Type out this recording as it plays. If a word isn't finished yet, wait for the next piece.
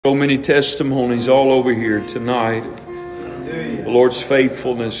So many testimonies all over here tonight. The Lord's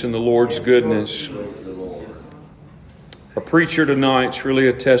faithfulness and the Lord's goodness. Our preacher tonight's really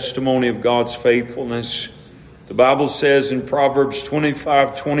a testimony of God's faithfulness. The Bible says in Proverbs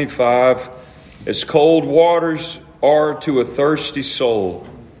 25:25, as cold waters are to a thirsty soul,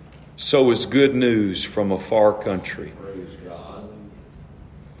 so is good news from a far country.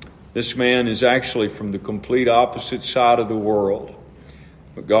 This man is actually from the complete opposite side of the world.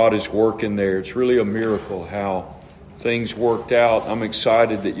 But God is working there. It's really a miracle how things worked out. I'm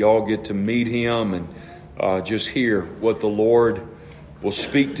excited that y'all get to meet him and just hear what the Lord will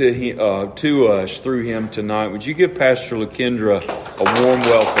speak to us through him tonight. Would you give Pastor Lokendra a warm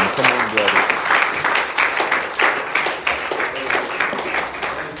welcome? Come on, brother.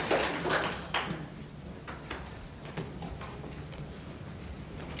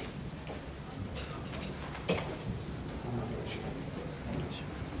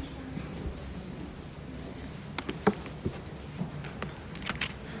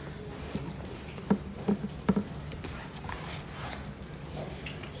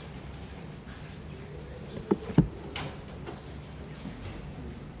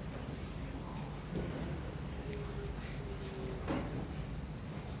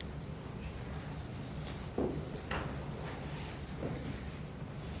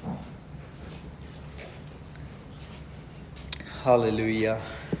 Hallelujah.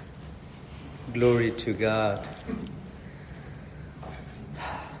 Glory to God.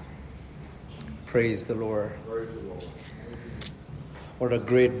 Praise the Lord. What a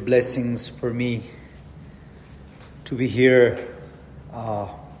great blessings for me to be here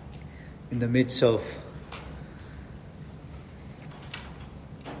in the midst of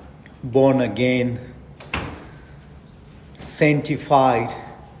born again, sanctified,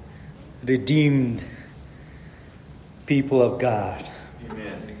 redeemed people of God.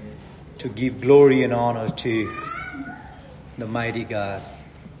 Amen. To give glory and honor to the mighty God.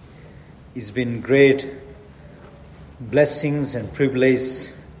 It's been great blessings and privilege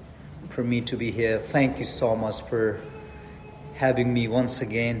for me to be here. Thank you so much for having me once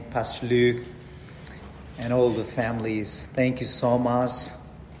again, Pastor Luke and all the families. Thank you so much.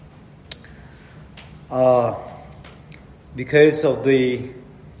 Because of the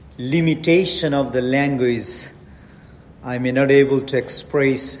limitation of the language, I may not able to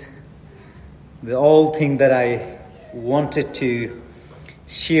express the all thing that I wanted to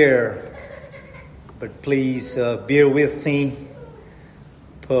share, but please bear with me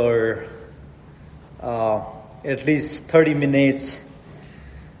for at least 30 minutes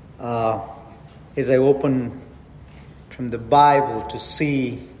as I open from the Bible to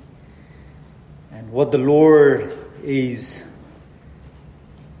see and what the Lord is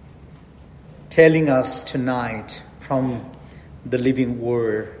telling us tonight from the living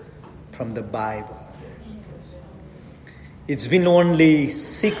word, from the Bible. It's been only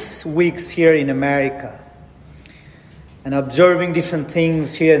 6 weeks here in America and observing different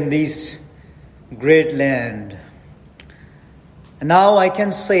things here in this great land. And now I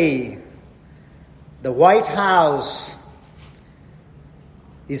can say the White House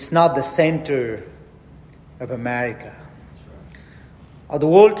is not the center of America. Or the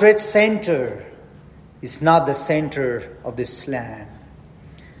World Trade Center is not the center of this land.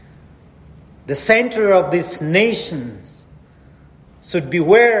 The center of this nation should be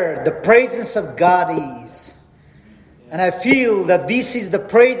where the presence of God is. And I feel that this is the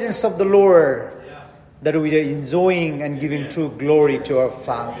presence of the Lord that we are enjoying and giving true glory to our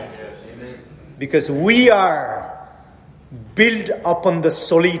Father. Because we are built upon the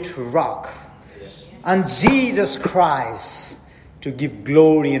solid rock and Jesus Christ to give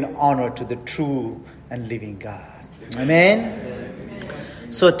glory and honor to the true and living God. Amen. Amen.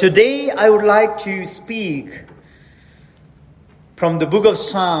 So today I would like to speak from the book of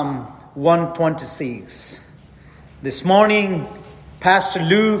Psalm 126. This morning, Pastor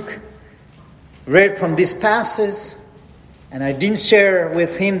Luke read from this passage, and I didn't share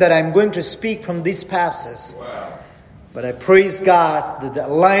with him that I'm going to speak from this passage. Wow. But I praise God that the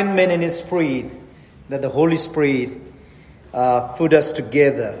alignment in His Spirit, that the Holy Spirit put us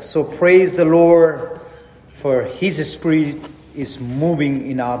together. So praise the Lord for His Spirit is moving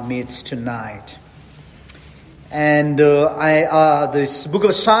in our midst tonight. And this book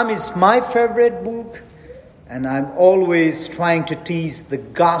of Psalm is my favorite book. And I'm always trying to teach the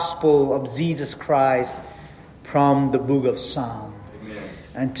gospel of Jesus Christ from the book of Psalm. Amen.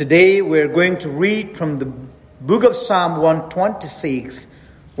 And today we're going to read from the book of Psalm 126.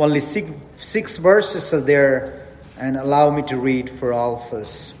 Only six verses are there. And allow me to read for all of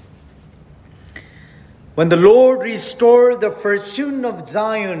us. When the Lord restored the fortune of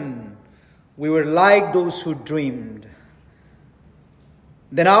Zion, we were like those who dreamed.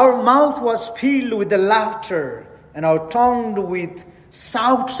 Then our mouth was filled with the laughter, and our tongue with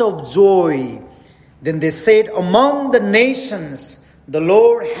shouts of joy. Then they said among the nations, the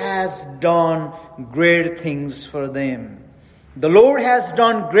Lord has done great things for them. The Lord has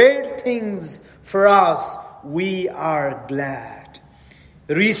done great things for us. We are glad.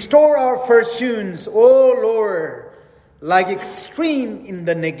 Restore our fortunes, O Lord, like a stream in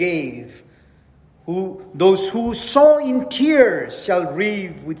the Negev. Those who sow in tears shall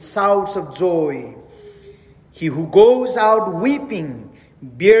reap with shouts of joy. He who goes out weeping,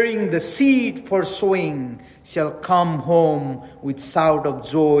 bearing the seed for sowing, shall come home with shout of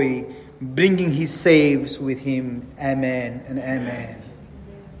joy, bringing his sheaves with him. Amen and amen.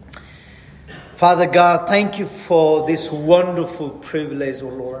 Father God, thank you for this wonderful privilege, O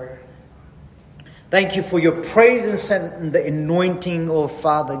Lord. Thank you for your presence and the anointing, O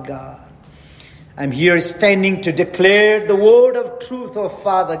Father God. I'm here standing to declare the word of truth, O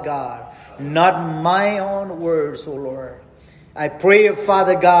Father God, not my own words, O Lord. I pray, O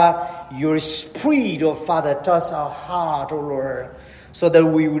Father God, your Spirit, O Father, touch our heart, O Lord, so that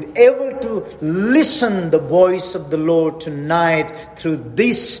we would be able to listen the voice of the Lord tonight through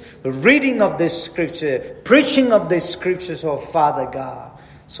this reading of this scripture, preaching of this scriptures, oh Father God,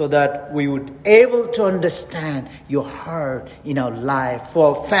 so that we would be able to understand your heart in our life,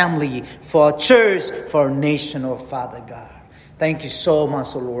 for our family, for our church, for our nation, oh Father God. Thank you so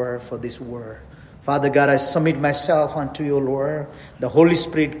much, oh Lord, for this word. Father God, I submit myself unto you, Lord, the Holy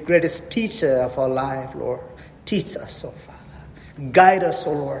Spirit, greatest teacher of our life, Lord. Teach us, oh Father. Guide us,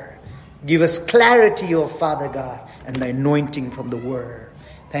 O Lord. Give us clarity, O Father God, and the anointing from the Word.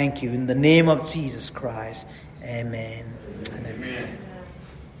 Thank you. In the name of Jesus Christ. Amen and amen.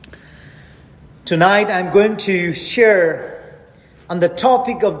 Tonight I'm going to share on the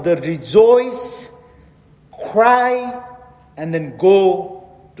topic of the rejoice, cry, and then go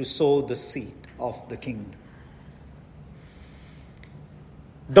to sow the seed of the kingdom.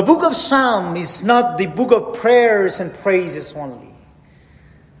 The book of Psalm is not the book of prayers and praises only.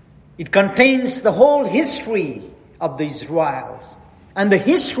 It contains the whole history of the Israelites and the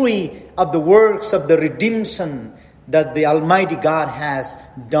history of the works of the redemption that the Almighty God has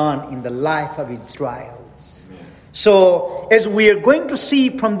done in the life of Israelites. So, as we are going to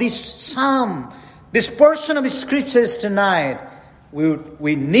see from this Psalm, this portion of Scriptures tonight,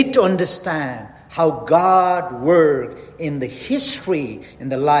 we need to understand how God worked in the history in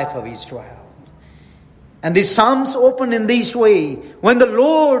the life of Israel. And the Psalms open in this way: when the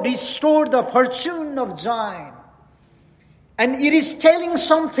Lord restored the fortune of Zion. And it is telling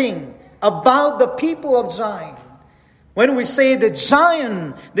something about the people of Zion. When we say that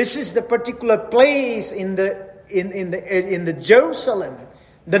Zion, this is the particular place in the Jerusalem,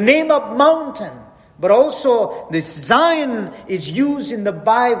 the name of mountain. But also this Zion is used in the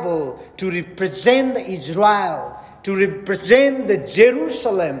Bible to represent Israel, to represent the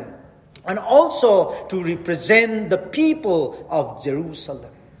Jerusalem, and also to represent the people of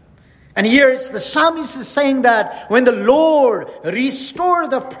Jerusalem. And here is the psalmist is saying that when the Lord restored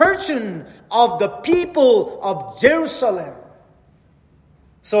the fortune of the people of Jerusalem.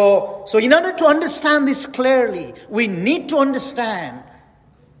 So in order to understand this clearly, we need to understand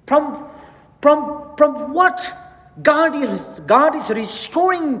from what God is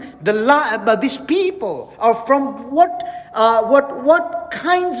restoring these people, or from what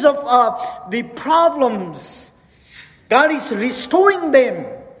kinds of the problems God is restoring them.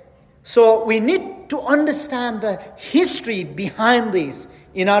 So we need to understand the history behind this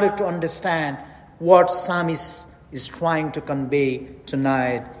in order to understand what psalmist is trying to convey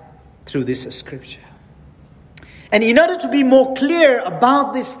tonight through this scripture. And in order to be more clear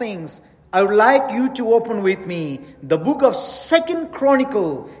about these things, I would like you to open with me the book of 2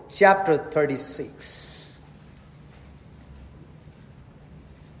 Chronicles, chapter 36.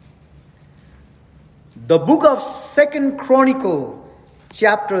 The book of 2 Chronicles,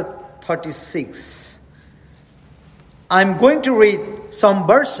 chapter 36. I'm going to read some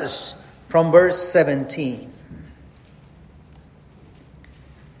verses from verse 17.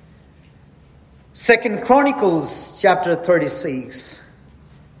 2 Chronicles, chapter 36.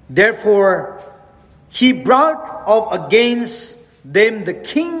 Therefore, he brought up against them the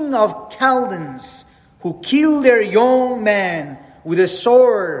king of Chaldeans, who killed their young man with a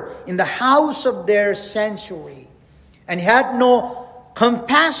sword in the house of their sanctuary, and had no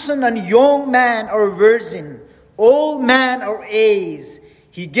compassion on young man or virgin, old man or age.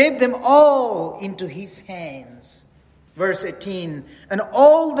 He gave them all into his hands. verse 18. And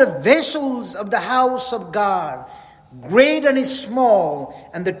all the vessels of the house of God, great and small,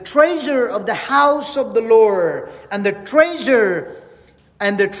 and the treasure of the house of the Lord, and the treasure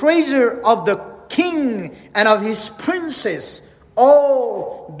of the king and of his princes,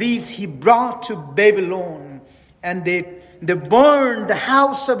 all these he brought to Babylon. And they burned the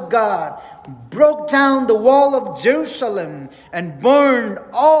house of God, broke down the wall of Jerusalem, and burned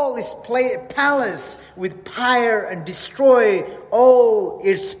all its palace with fire, and destroyed all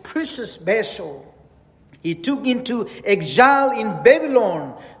its precious vessels. He took into exile in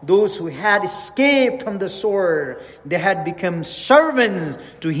Babylon those who had escaped from the sword. They had become servants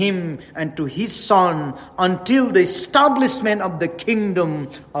to him and to his son until the establishment of the kingdom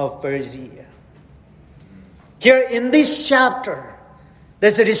of Persia. Here in this chapter,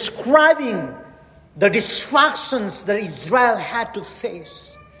 there's a describing the destructions that Israel had to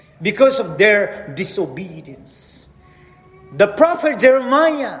face because of their disobedience. The prophet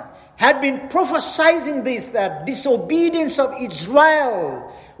Jeremiah had been prophesying this, that disobedience of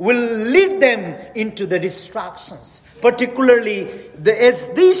Israel will lead them into the destructions. Particularly,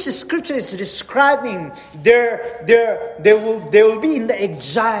 as this scripture is describing, they will be in the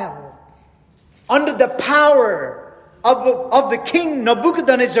exile under the power of the king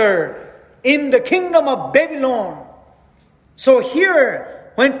Nebuchadnezzar in the kingdom of Babylon. So here,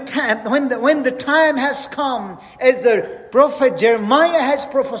 when the time has come, as the prophet Jeremiah has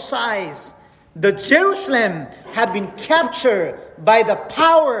prophesied, the Jerusalem have been captured by the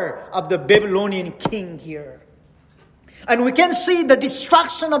power of the Babylonian king here. And we can see the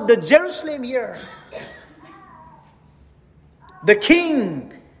destruction of the Jerusalem here. The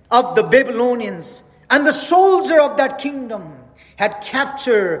king of the Babylonians and the soldier of that kingdom had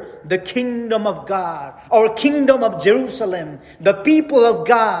captured the kingdom of God, or kingdom of Jerusalem. The people of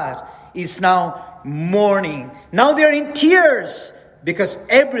God is now mourning. Now they're in tears because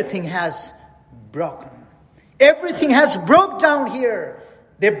everything has broken. Everything has broke down here.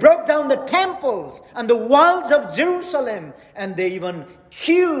 They broke down the temples and the walls of Jerusalem, and they even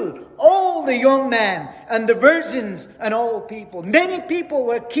killed all the young men and the virgins and all people. Many people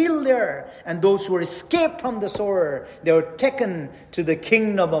were killed there, and those who escaped from the sword, they were taken to the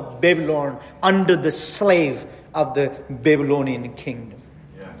kingdom of Babylon under the slave of the Babylonian kingdom.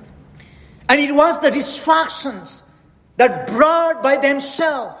 Yeah. And it was the distractions that brought by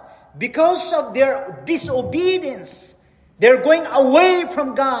themselves because of their disobedience. They're going away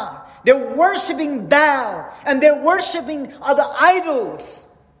from God. They're worshiping Baal, and they're worshiping other idols.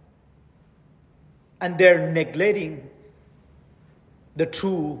 And they're neglecting the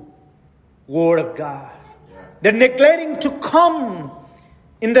true Word of God. They're neglecting to come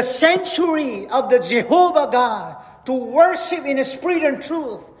in the sanctuary of the Jehovah God to worship in spirit and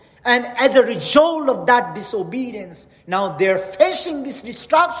truth. And as a result of that disobedience, now they're facing this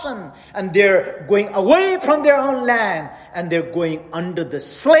destruction, and they're going away from their own land, and they're going under the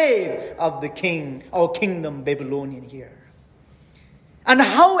slave of the king, or kingdom Babylonian here. And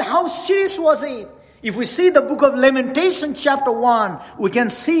how serious was it? If we see the book of Lamentation chapter 1, we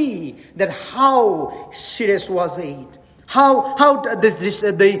can see that how serious was it. How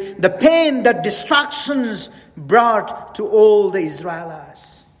the pain that destructions brought to all the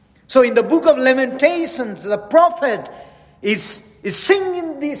Israelites. So in the book of Lamentations, the prophet is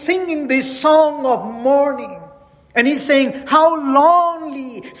singing this song of mourning. And he's saying, how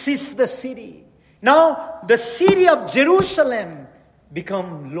lonely sits the city. Now the city of Jerusalem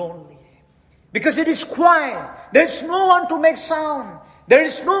become lonely. Because it is quiet. There's no one to make sound. There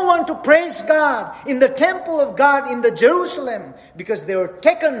is no one to praise God in the temple of God in the Jerusalem. Because they were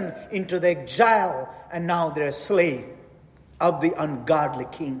taken into the exile, and now they're slave of the ungodly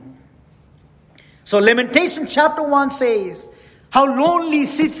king. So Lamentation chapter 1 says, how lonely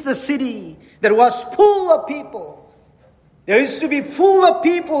sits the city that was full of people. There used to be full of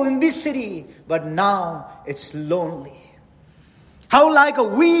people in this city, but now it's lonely. How like a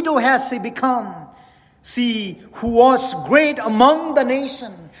widow has she become. She who was great among the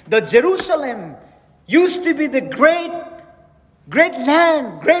nation. The Jerusalem used to be the great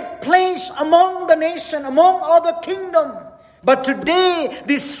land, great place among the nation, among other kingdoms. But today,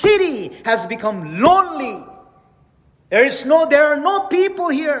 this city has become lonely. There are no people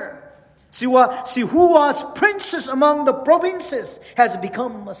here. She who was princess among the provinces has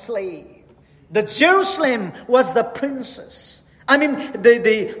become a slave. The Jerusalem was the princess. I mean,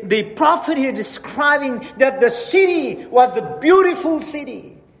 the prophet here describing that the city was the beautiful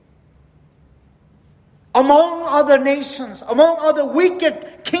city. Among other nations, among other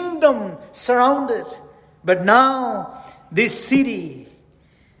wicked kingdoms surrounded. But now, this city,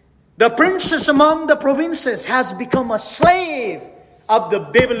 The princess among the provinces has become a slave of the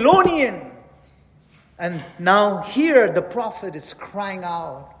Babylonian. And now here the prophet is crying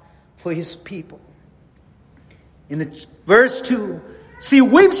out for his people. In verse 2, she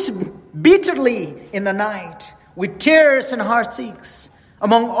weeps bitterly in the night with tears and heartaches.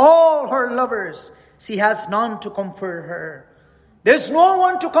 Among all her lovers, she has none to comfort her. There's no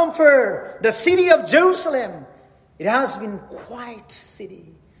one to comfort the city of Jerusalem. It has been quiet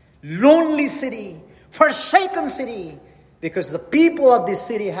city, lonely city, forsaken city, because the people of this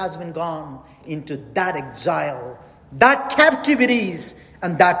city has been gone into that exile, that captivities,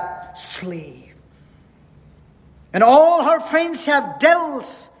 and that slave. And all her friends have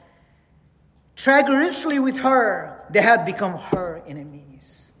dealt treacherously with her. They have become her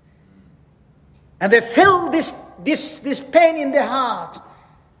enemies. And they feel this pain in their heart.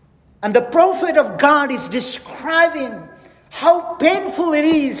 And the prophet of God is describing how painful it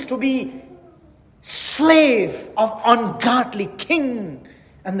is to be slave of ungodly king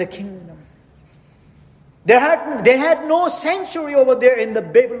and the kingdom. They had no sanctuary over there in the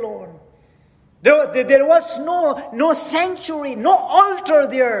Babylon. There was no sanctuary, no altar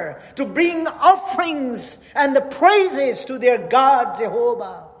there to bring offerings and the praises to their God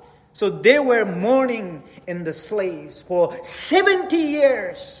Jehovah. So they were mourning in the slaves for 70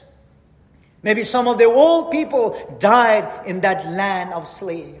 years. Maybe some of the old people died in that land of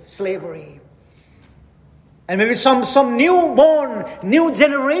slavery. And maybe some new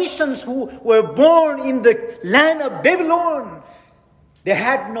generations who were born in the land of Babylon, they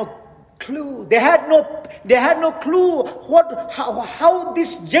had no clue. They had no clue how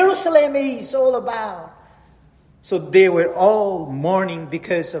this Jerusalem is all about. So they were all mourning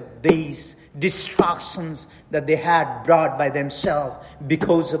because of these destructions that they had brought by themselves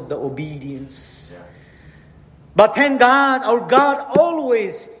because of the obedience. Yeah. But thank God, our God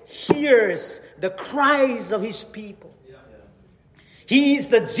always hears the cries of His people. Yeah. He is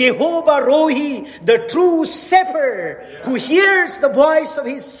the Jehovah Rohi, the true shepherd, who hears the voice of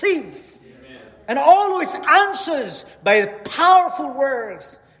His sheep and always answers by powerful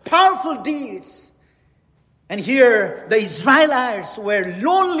words, powerful deeds. And here the Israelites were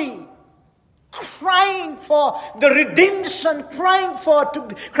lonely, crying for the redemption, crying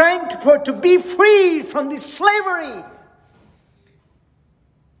to be free from this slavery.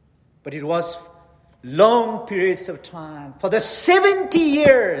 But it was long periods of time. For the 70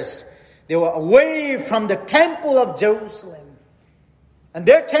 years, they were away from the temple of Jerusalem. And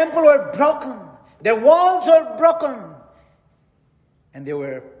their temple were broken. Their walls were broken. And they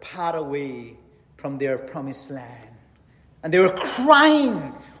were far away from their promised land. And they were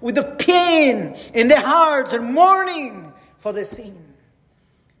crying with the pain in their hearts and mourning for the sin.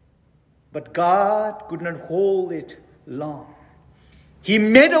 But God could not hold it long. He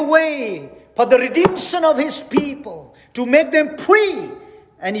made a way for the redemption of His people, to make them free.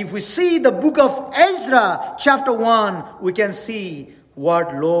 And if we see the book of Ezra, chapter 1, we can see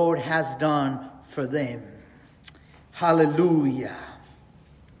what Lord has done for them. Hallelujah.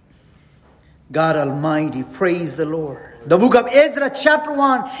 God Almighty, praise the Lord. The book of Ezra chapter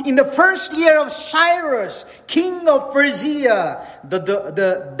 1, in the first year of Cyrus, king of Persia, that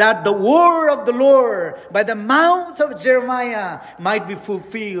the word of the Lord by the mouth of Jeremiah might be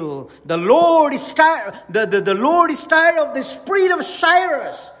fulfilled. The Lord is tired of the spirit of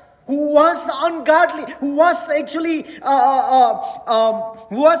Cyrus, who was the ungodly, who was actually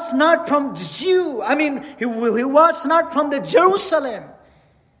who was not from the Jew. I mean, he was not from the Jerusalem.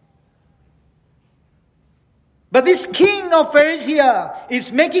 But this king of Persia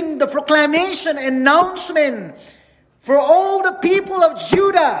is making the proclamation, announcement for all the people of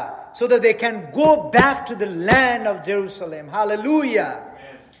Judah so that they can go back to the land of Jerusalem. Hallelujah.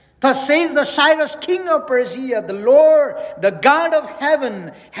 Amen. Thus says the Cyrus, king of Persia, the Lord, the God of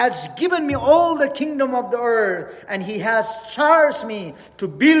heaven, has given me all the kingdom of the earth, and He has charged me to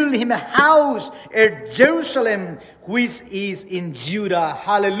build Him a house at Jerusalem, which is in Judah.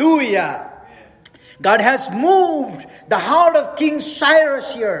 Hallelujah. God has moved the heart of King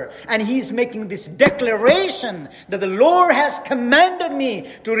Cyrus here, and he's making this declaration that the Lord has commanded me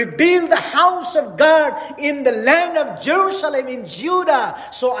to rebuild the house of God in the land of Jerusalem in Judah.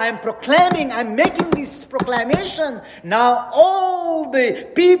 So I'm making this proclamation. Now all the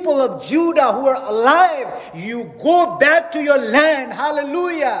people of Judah who are alive, you go back to your land.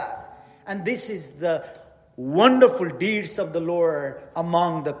 Hallelujah. And this is the wonderful deeds of the Lord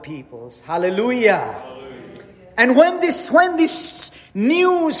among the peoples. Hallelujah. Hallelujah. And when this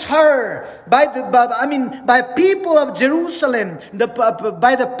news heard by people of Jerusalem,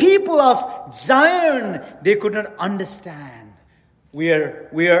 by the people of Zion, they could not understand We are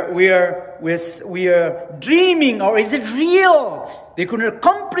dreaming, or is it real? They couldn't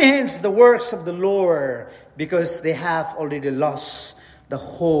comprehend the works of the Lord because they have already lost the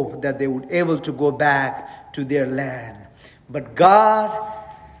hope that they would be able to go back to their land. But God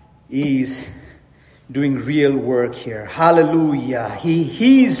is doing real work here. Hallelujah.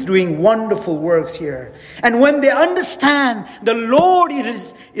 He is doing wonderful works here. And when they understand the Lord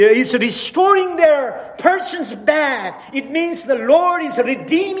is restoring their persons back, it means the Lord is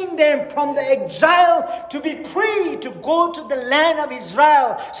redeeming them from the exile to be free to go to the land of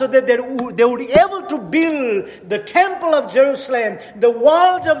Israel, so that they would be able to build the temple of Jerusalem, the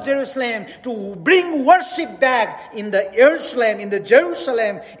walls of Jerusalem, to bring worship back in the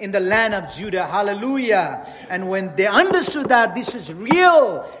Jerusalem, in the land of Judah. Hallelujah. And when they understood that this is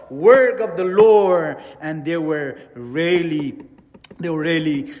real work of the Lord, and they were really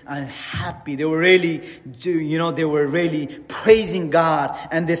happy. They were really, they were really praising God.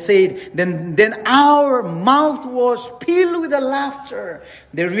 And they said, then our mouth was filled with the laughter.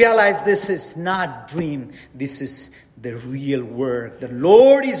 They realized this is not dream. This is the real work the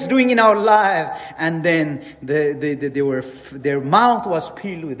Lord is doing in our life. And then their mouth was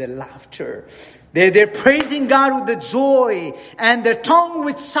filled with the laughter. They're praising God with the joy, and their tongue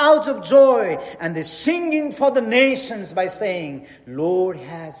with shouts of joy, and they're singing for the nations by saying, Lord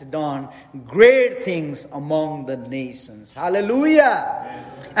has done great things among the nations. Hallelujah. Amen.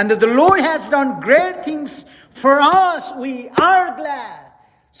 And that the Lord has done great things for us. We are glad.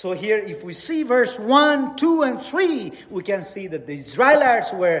 So here, if we see verse 1, 2, and 3, we can see that the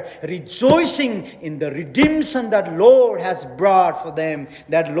Israelites were rejoicing in the redemption that Lord has brought for them,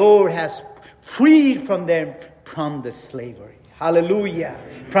 that Lord has freed from them from the slavery. Hallelujah.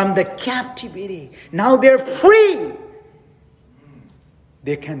 From the captivity. Now they're free.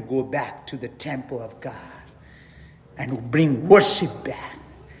 They can go back to the temple of God and bring worship back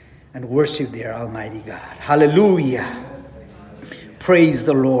and worship their Almighty God. Hallelujah. Praise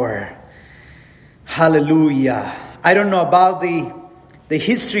the Lord. Hallelujah. I don't know about the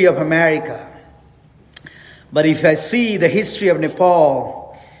history of America, but if I see the history of Nepal,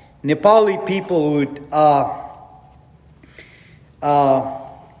 Nepali people would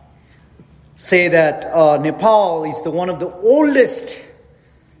say that Nepal is one of the oldest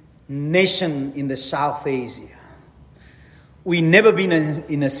nation in the South Asia. We never been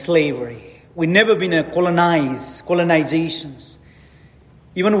in a slavery. We never been a colonizations.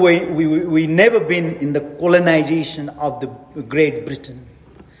 Even we never been in the colonization of the Great Britain.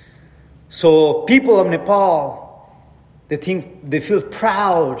 So people of Nepal, they feel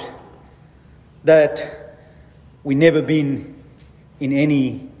proud that we never been in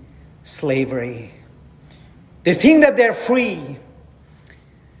any slavery. They think that they're free.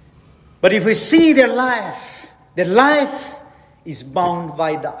 But if we see their life is bound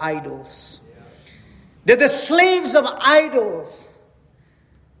by the idols. They're the slaves of idols.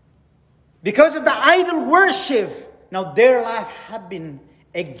 Because of the idol worship, now their life have been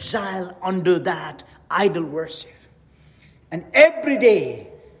exiled under that idol worship. And every day,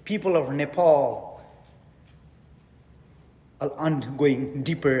 people of Nepal are going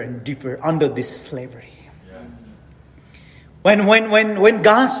deeper and deeper under this slavery. Yeah. When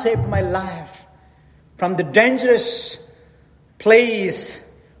God saved my life from the dangerous place,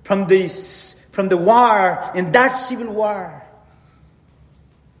 from the war, in that civil war,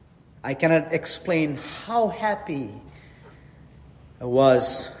 I cannot explain how happy I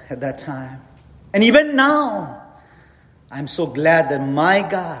was at that time. And even now, I'm so glad that my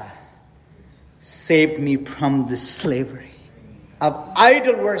God saved me from the slavery of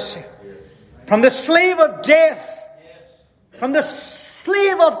idol worship, from the slave of death, from the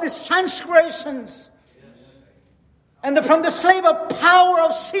slave of these transgressions, and from the slave of power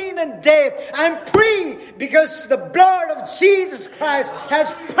of sin and death. I'm free because the blood of Jesus Christ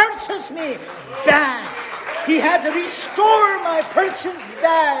has purchased me back. He has restored my persons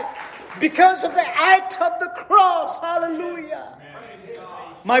back. Because of the act of the cross. Hallelujah.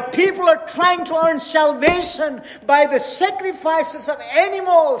 My people are trying to earn salvation by the sacrifices of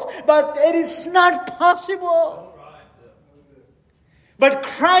animals, but it is not possible. But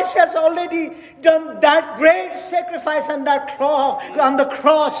Christ has already done that great sacrifice on the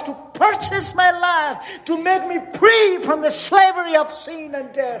cross to purchase my life, to make me free from the slavery of sin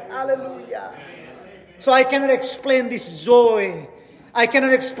and death. Hallelujah. So I cannot explain this joy. I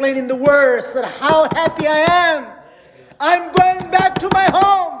cannot explain in the words that how happy I am. I'm going back to my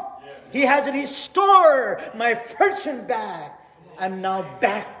home. He has restored my fortune back. I'm now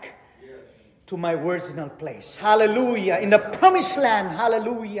back to my original place. Hallelujah. In the promised land.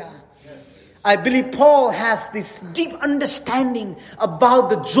 Hallelujah. I believe Paul has this deep understanding about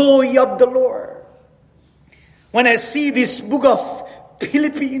the joy of the Lord. When I see this book of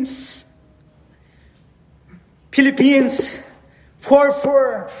Philippians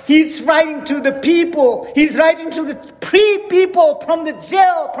 4:4, he's writing to the people. He's writing to the people from the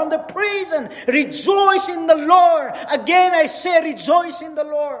jail, from the prison. Rejoice in the Lord. Again, I say rejoice in the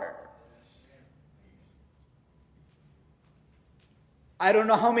Lord. I don't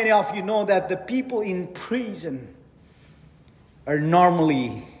know how many of you know that the people in prison are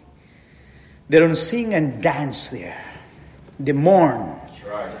normally, they don't sing and dance there. They mourn. That's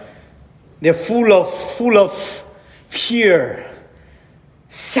right. They're full of fear,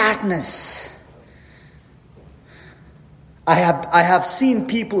 sadness. I have seen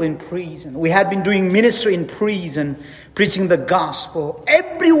people in prison. We had been doing ministry in prison, preaching the gospel.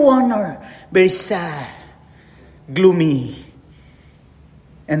 Everyone are very sad, gloomy,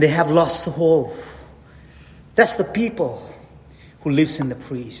 and they have lost the hope. That's the people who lives in the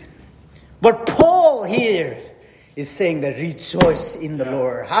prison. But Paul here is saying that rejoice in the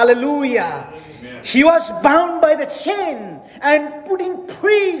Lord. Hallelujah. Amen. He was bound by the chain and put in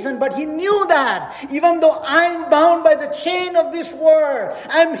prison, but he knew that even though I'm bound by the chain of this world,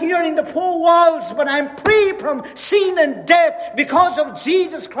 I'm here in the four walls, but I'm free from sin and death because of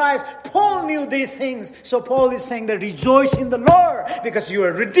Jesus Christ. Paul knew these things. So Paul is saying that rejoice in the Lord because you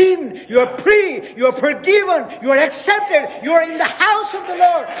are redeemed, you are free, you are forgiven, you are accepted, you are in the house of the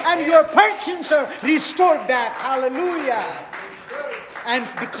Lord, and your fortunes are restored back. Hallelujah. And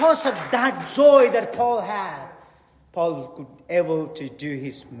because of that joy that Paul had, Paul could able to do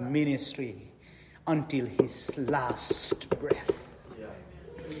his ministry until his last breath.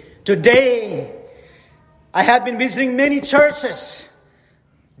 Today, I have been visiting many churches.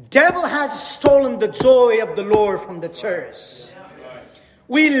 Devil has stolen the joy of the Lord from the church.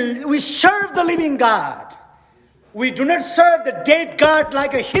 We serve the living God. We do not serve the dead God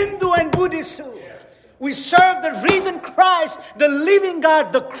like a Hindu and Buddhist do. We serve the risen Christ, the living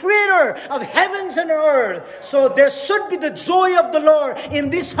God, the creator of heavens and earth. So there should be the joy of the Lord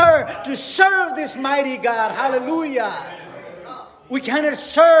in this earth to serve this mighty God. Hallelujah. We cannot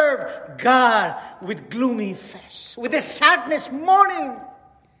serve God with gloomy face, with a sadness mourning.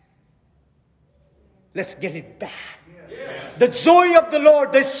 Let's get it back. The joy of the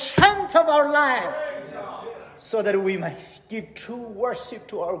Lord, the strength of our life, so that we might give true worship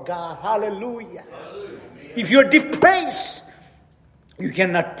to our God. Hallelujah. If you're depressed, you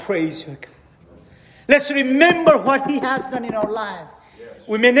cannot praise your God. Let's remember what He has done in our life.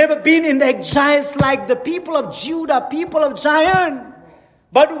 We may never been in the exiles like the people of Judah, people of Zion.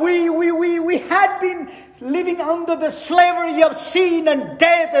 But we had been living under the slavery of sin and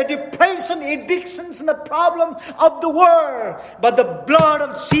death, the depression, addictions, and the problem of the world. But the blood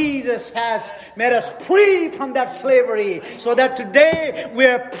of Jesus has made us free from that slavery, so that today we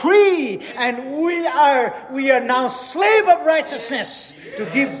are free and we are now slave of righteousness to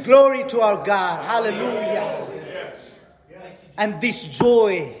give glory to our God. Hallelujah. And this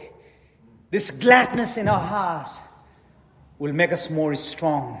joy, this gladness in our heart will make us more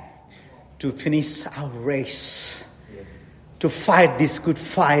strong to finish our race, to fight this good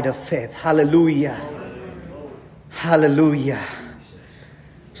fight of faith. Hallelujah. Hallelujah.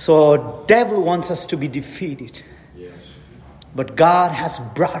 So devil wants us to be defeated. But God has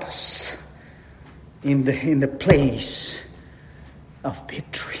brought us in the place of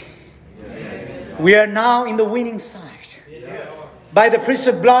victory. We are now in the winning side. By the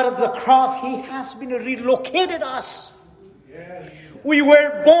precious blood of the cross, He has been relocated us. We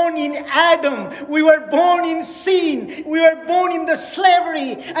were born in Adam. We were born in sin. We were born in the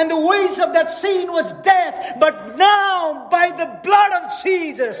slavery. And the ways of that sin was death. But now, by the blood of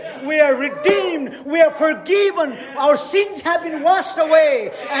Jesus, we are redeemed. We are forgiven. Our sins have been washed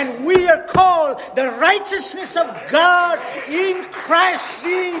away. And we are called the righteousness of God in Christ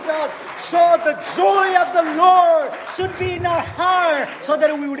Jesus. So the joy of the Lord should be in our heart, so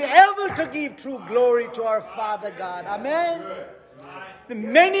that we would be able to give true glory to our Father God. Amen.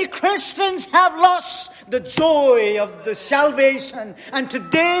 Many Christians have lost the joy of the salvation. And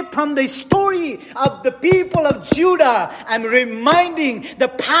today, from the story of the people of Judah, I'm reminding, the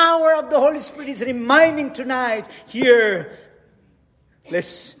power of the Holy Spirit is reminding tonight here,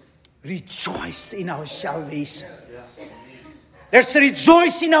 let's rejoice in our salvation. Let's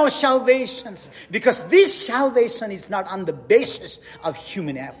rejoice in our salvations, because this salvation is not on the basis of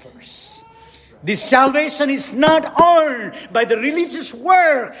human efforts. This salvation is not earned by the religious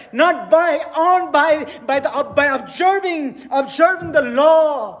work, not by observing the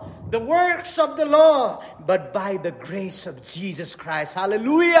law, the works of the law, but by the grace of Jesus Christ.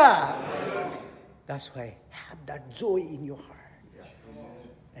 Hallelujah. That's why have that joy in your heart.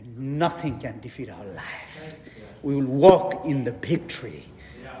 And nothing can defeat our life. We will walk in the victory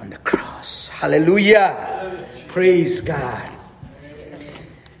on the cross. Hallelujah. Praise God.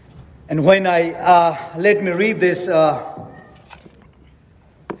 And when let me read this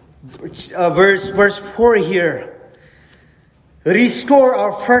verse 4 here. Restore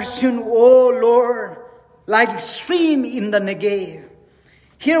our fortune, O Lord, like stream in the Negev.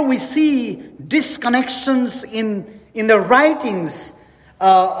 Here we see disconnections in the writings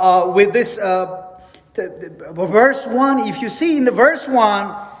with this verse 1. If you see in the verse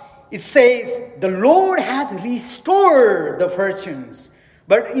 1, it says, the Lord has restored the fortunes.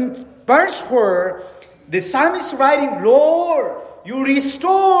 But in verse 4, the psalmist writing, Lord, you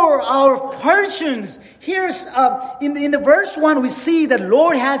restore our fortunes. Here's in the verse 1, we see that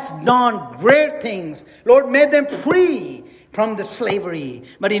Lord has done great things. Lord made them free from the slavery.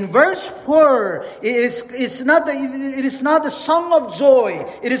 But in verse 4, it is not the song of joy.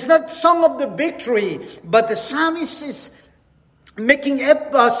 It is not song of the victory. But the psalmist is making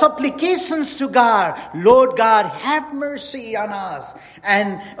supplications to God. Lord God, have mercy on us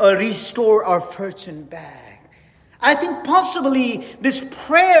and restore our fortune back. I think possibly this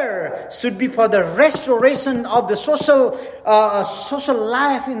prayer should be for the restoration of the social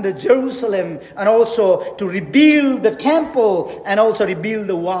life in the Jerusalem, and also to rebuild the temple and also rebuild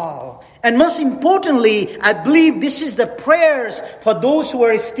the wall. And most importantly, I believe this is the prayers for those who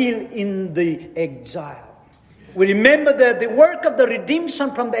are still in the exile. We remember that the work of the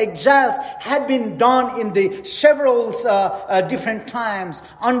redemption from the exiles had been done in the several different times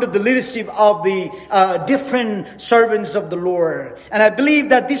under the leadership of the different servants of the Lord. And I believe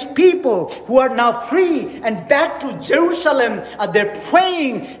that these people who are now free and back to Jerusalem, they're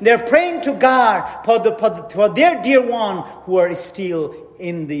praying to God for their dear one who are still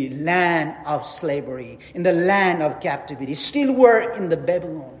in the land of slavery, in the land of captivity, still were in the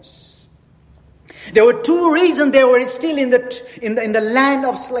Babylons. There were two reasons they were still in the land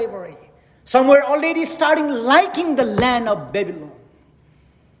of slavery. Some were already starting liking the land of Babylon.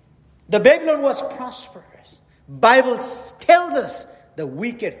 The Babylon was prosperous. Bible tells us the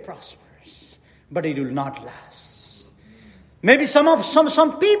wicked prospers, but it will not last. Maybe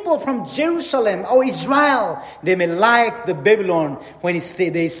some people from Jerusalem or Israel, they may like the Babylon when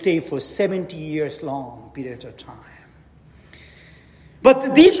they stay for 70 years long period of time.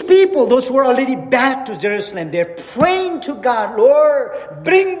 But these people, those who are already back to Jerusalem, they're praying to God, Lord,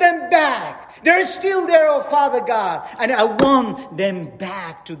 bring them back. They're still there, oh Father God, and I want them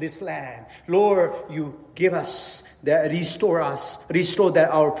back to this land. Lord, you give us, restore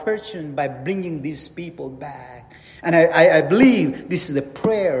our fortune by bringing these people back. And I believe this is the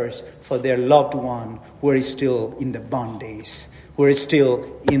prayers for their loved one who are still in the bondage, who are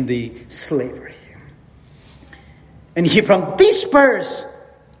still in the slavery. And here from this verse,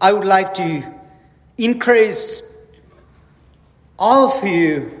 I would like to encourage all of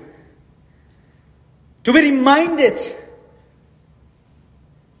you to be reminded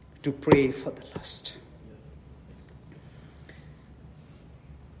to pray for the lost.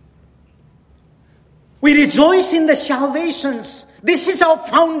 We rejoice in the salvations. This is our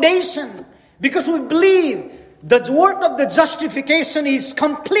foundation because we believe the work of the justification is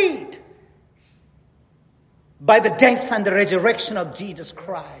complete by the death and the resurrection of Jesus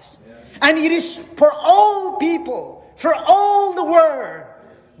Christ. And it is for all people, for all the world.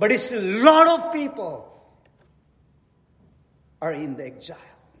 But it's a lot of people are in the exile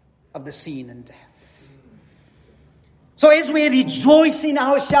of the sin and death. So as we rejoice in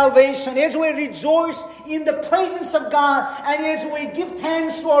our salvation, as we rejoice in the presence of God, and as we give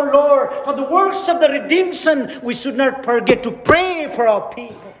thanks to our Lord for the works of the redemption, we should not forget to pray for our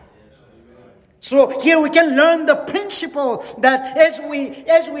people. So here we can learn the principle that as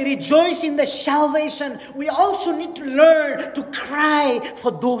we rejoice in the salvation, we also need to learn to cry for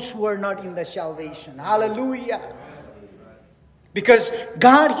those who are not in the salvation. Hallelujah. Because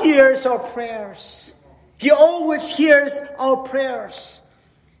God hears our prayers. He always hears our prayers.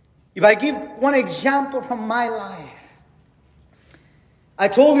 If I give one example from my life, I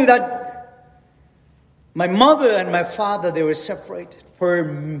told you that my mother and my father, they were separated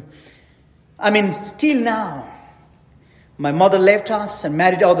still now. My mother left us and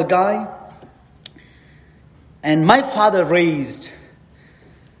married other guy. And my father raised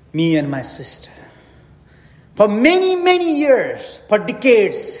me and my sister. For many, many years, for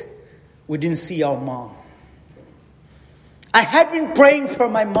decades, we didn't see our mom. I had been praying for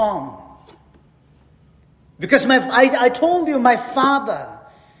my mom. Because I told you my father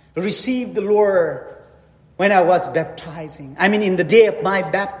received the Lord when I was baptizing. In the day of my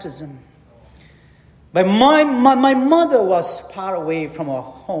baptism. But my mother was far away from our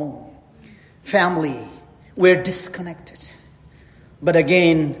home. Family were disconnected. But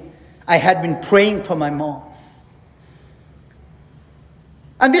again, I had been praying for my mom.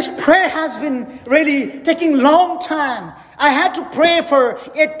 And this prayer has been really taking long time. I had to pray for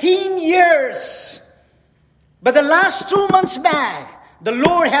 18 years. But the last 2 months back, the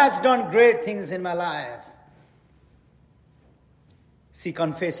Lord has done great things in my life. She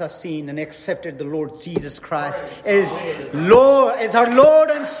confessed her sin and accepted the Lord Jesus Christ as our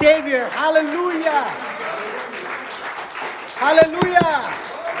Lord and Savior. Hallelujah. Hallelujah.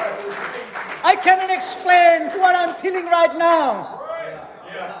 I cannot explain what I'm feeling right now.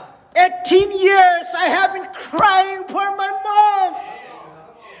 18 years I have been crying for my mom.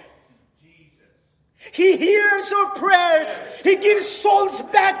 He hears our prayers. He gives souls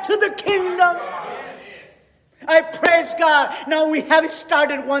back to the kingdom. I praise God. Now we have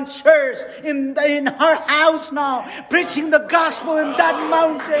started one church in her house now, preaching the gospel in that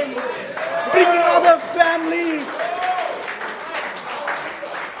mountain, bringing other families.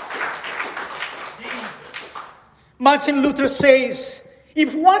 Martin Luther says,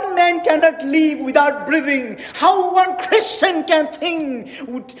 if one man cannot live without breathing, how one Christian can think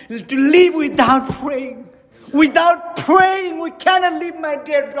to live without praying? Without praying, we cannot live, my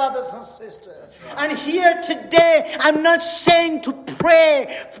dear brothers and sisters. And here today, I'm not saying to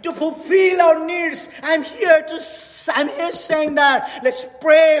pray to fulfill our needs. I'm here saying that let's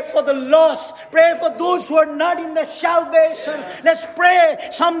pray for the lost. Pray for those who are not in the salvation. Let's pray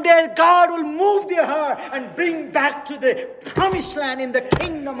someday God will move their heart and bring back to the promised land in the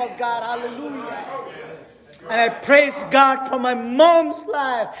kingdom of God. Hallelujah. And I praise God for my mom's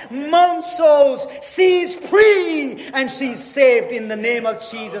life, mom's souls. She is free and she is saved in the name of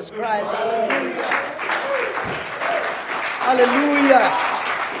Jesus Christ. Hallelujah. Hallelujah.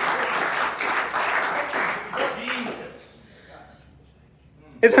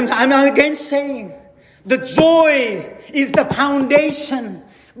 As I'm again saying, the joy is the foundation.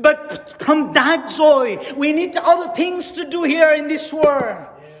 But from that joy, we need other things to do here in this world.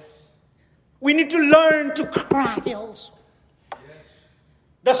 We need to learn to cry also.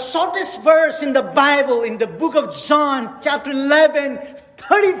 The shortest verse in the Bible, in the book of John, chapter 11,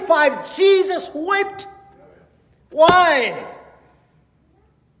 35, Jesus wept. Why?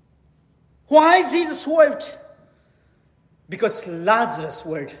 Why Jesus wept? Because Lazarus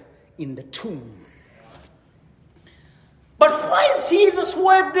was in the tomb. But why Jesus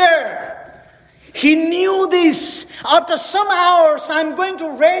wept there? He knew this. After some hours, I'm going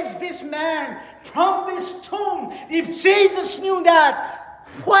to raise this man from this tomb. If Jesus knew that,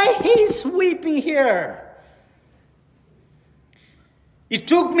 why he's weeping here? It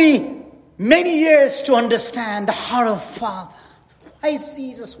took me many years to understand the heart of Father. Why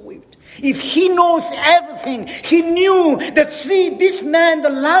Jesus wept? If he knows everything, he knew that this man, the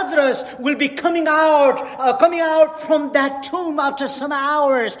Lazarus, will be coming out from that tomb after some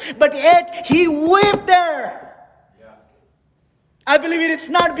hours. But yet he wept there. Yeah. I believe it is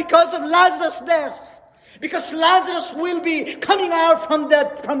not because of Lazarus' death, because Lazarus will be coming out from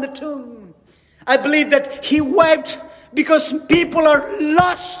the tomb. I believe that he wept because people are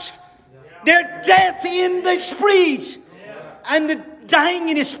lost. Their death in the spirit, and the dying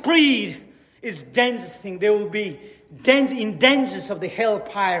in spirit is dangerous thing. They will be in dangers of the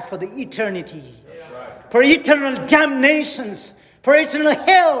hellfire for the eternity. Right. For eternal damnations, for eternal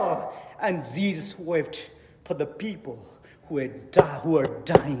hell. And Jesus wept for the people who are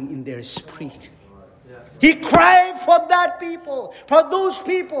dying in their spirit. He cried for that people, for those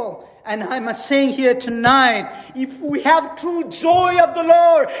people. And I'm saying here tonight, if we have true joy of the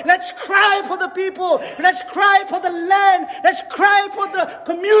Lord, let's cry for the people. Let's cry for the land. Let's cry for the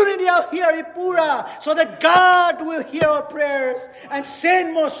community of here, Ipura, so that God will hear our prayers and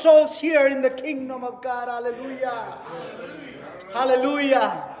send more souls here in the kingdom of God. Hallelujah.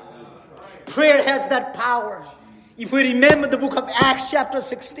 Hallelujah. Prayer has that power. If we remember the book of Acts chapter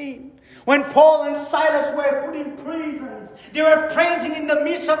 16, when Paul and Silas were put in prisons, they were praising in the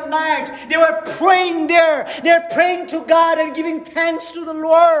midst of night. They were praying there. They're praying to God and giving thanks to the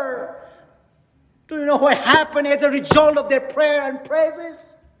Lord. Do you know what happened as a result of their prayer and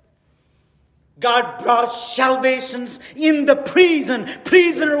praises? God brought salvations in the prison.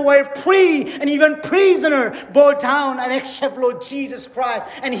 Prisoners were free, and even prisoner bowed down and accepted Lord Jesus Christ.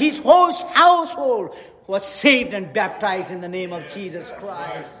 And his whole household was saved and baptized in the name of Jesus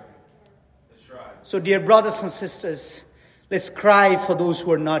Christ. So dear brothers and sisters, let's cry for those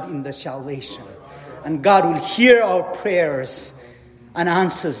who are not in the salvation. And God will hear our prayers and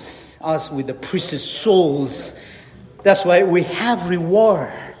answers us with the precious souls. That's why we have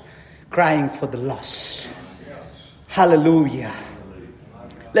reward. crying for the lost. Hallelujah.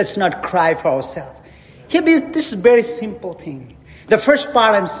 Let's not cry for ourselves. This is a very simple thing. The first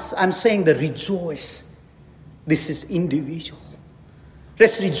part I'm saying the rejoice. This is individual.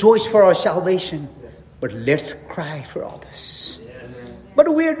 Let's rejoice for our salvation. But let's cry for others.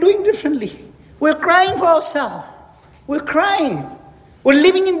 But we are doing differently. We're crying for ourselves. We're crying. We're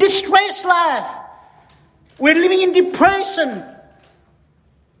living in distressed life. We're living in depression.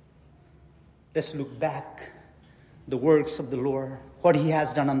 Let's look back the works of the Lord, what He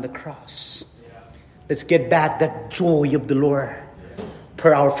has done on the cross. Let's get back that joy of the Lord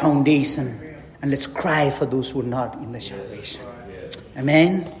per our foundation. And let's cry for those who are not in the salvation.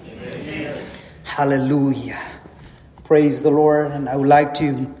 Amen? Amen. Hallelujah. Praise the Lord. And I would like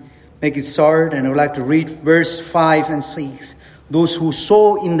to make it start. And I would like to read verse 5 and 6. Those who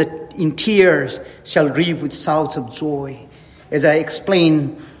sow in tears shall reap with shouts of joy. As I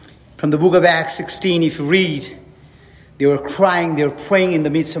explained from the book of Acts 16, if you read, they were crying, they were praying in the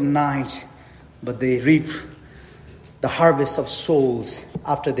midst of night, but they reap the harvest of souls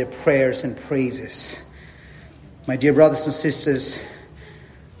after their prayers and praises. My dear brothers and sisters,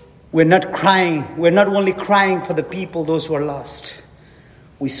 we're not crying. We're not only crying for the people, those who are lost.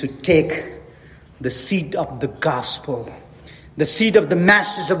 We should take the seed of the gospel, the seed of the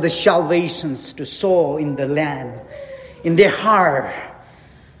masters of the salvations to sow in the land, in their heart,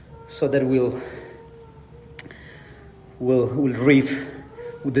 so that we'll reap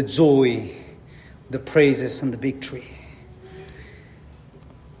with the joy, the praises, and the victory.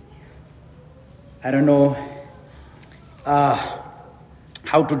 I don't know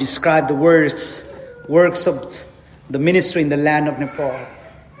how to describe the works of the ministry in the land of Nepal.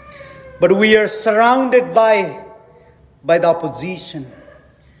 But we are surrounded by the opposition.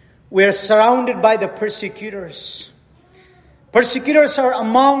 We are surrounded by the persecutors. Persecutors are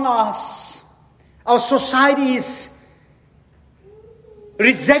among us. Our society is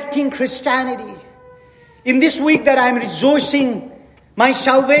rejecting Christianity. In this week that I'm rejoicing my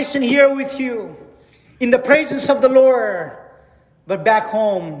salvation here with you, in the presence of the Lord, but back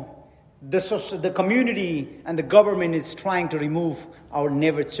home, the community and the government is trying to remove our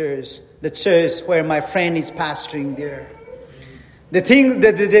neighbor church, the church where my friend is pastoring there. They think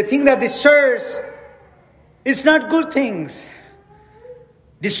that this church is not good things.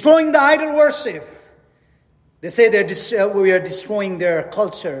 Destroying the idol worship. They say we are destroying their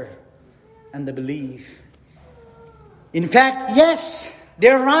culture and the belief. In fact, yes,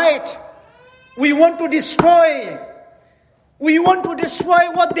 they're right. We want to destroy. We want to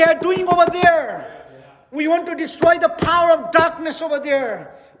destroy what they are doing over there. We want to destroy the power of darkness over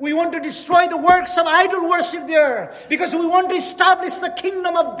there. We want to destroy the works of idol worship there. Because we want to establish the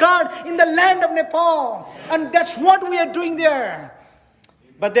kingdom of God in the land of Nepal. And that's what we are doing there.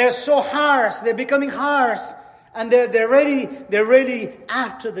 But they're so harsh. They're becoming harsh. And they're really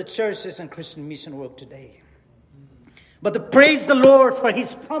after the churches and Christian mission work today. But praise the Lord for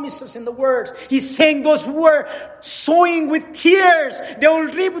His promises in the words. He's saying those who are sowing with tears, they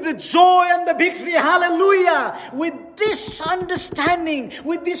will reap with the joy and the victory. Hallelujah. With this understanding,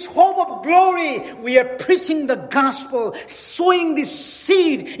 with this hope of glory, we are preaching the gospel, sowing this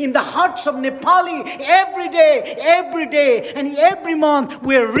seed in the hearts of Nepali every day. And every month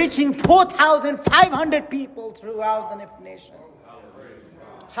we are reaching 4,500 people throughout the nation.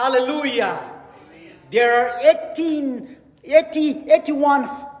 Hallelujah. There are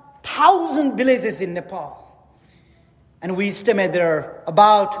 81,000 villages in Nepal. And we estimate there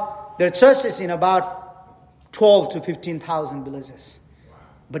are churches in about 12 to 15,000 villages.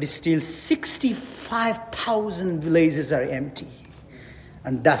 But it's still 65,000 villages are empty.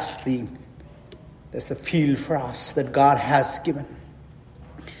 And that's the field for us that God has given.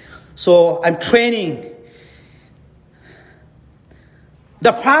 So I'm training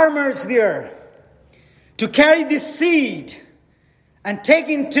the farmers there to carry this seed and take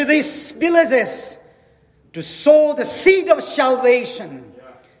into these villages to sow the seed of salvation.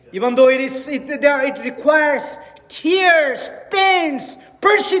 Even though it requires tears, pains,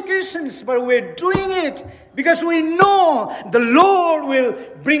 persecutions, but we're doing it because we know the Lord will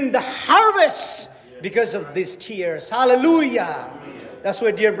bring the harvest because of these tears. Hallelujah. That's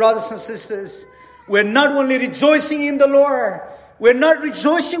why, dear brothers and sisters, we're not only rejoicing in the Lord, we're not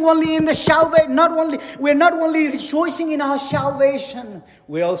rejoicing only in the salvation. We're not only rejoicing in our salvation.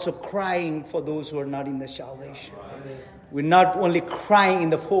 We're also crying for those who are not in the salvation. We're not only crying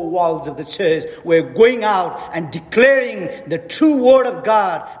in the four walls of the church. We're going out and declaring the true word of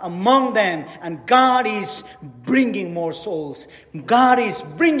God among them. And God is bringing more souls. God is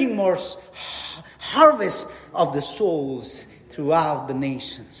bringing more harvest of the souls throughout the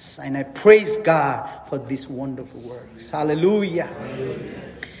nations. And I praise God for these wonderful works. Hallelujah.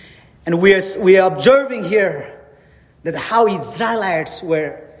 And we are observing here that how Israelites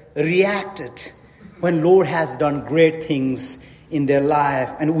were reacted when Lord has done great things in their life.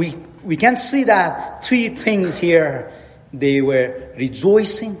 And we can see that three things here. They were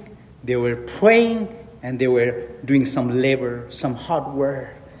rejoicing, they were praying, and they were doing some labor, some hard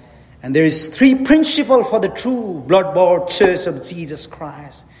work. And there is three principles for the true blood-bought church of Jesus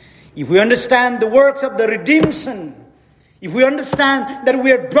Christ. If we understand the works of the redemption, if we understand that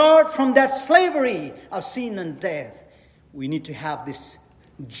we are brought from that slavery of sin and death, we need to have this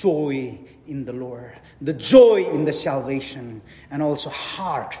joy in the Lord, the joy in the salvation, and also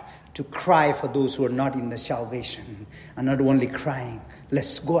heart to cry for those who are not in the salvation, and not only crying.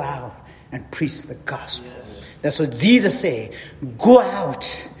 Let's go out and preach the gospel. That's what Jesus said. Go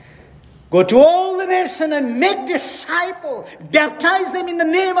out. Go to all the nations and make disciples. Baptize them in the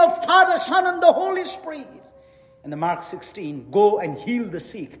name of Father, Son, and the Holy Spirit. And the Mark 16, go and heal the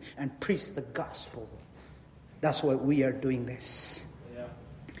sick and preach the gospel. That's why we are doing this. Yeah.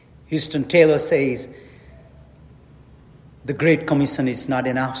 Houston Taylor says, the Great Commission is not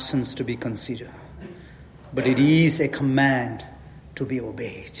an absence to be considered, but it is a command to be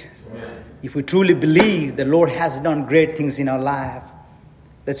obeyed. Yeah. If we truly believe the Lord has done great things in our life,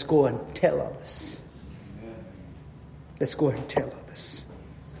 let's go and tell others. Let's go and tell others.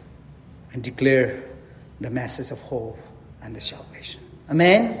 And declare the message of hope and the salvation.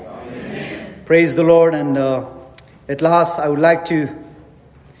 Amen? Amen. Praise the Lord. And at last, I would like to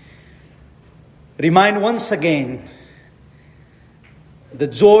remind once again the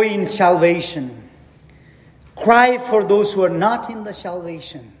joy in salvation. Cry for those who are not in the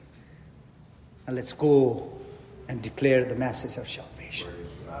salvation. And let's go and declare the message of salvation.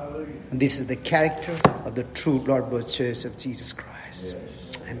 And this is the character of the true blood-bought church of Jesus Christ.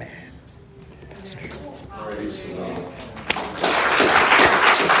 Yes. Amen. Praise the Lord.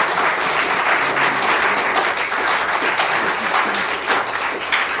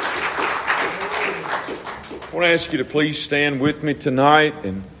 I want to ask you to please stand with me tonight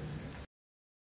and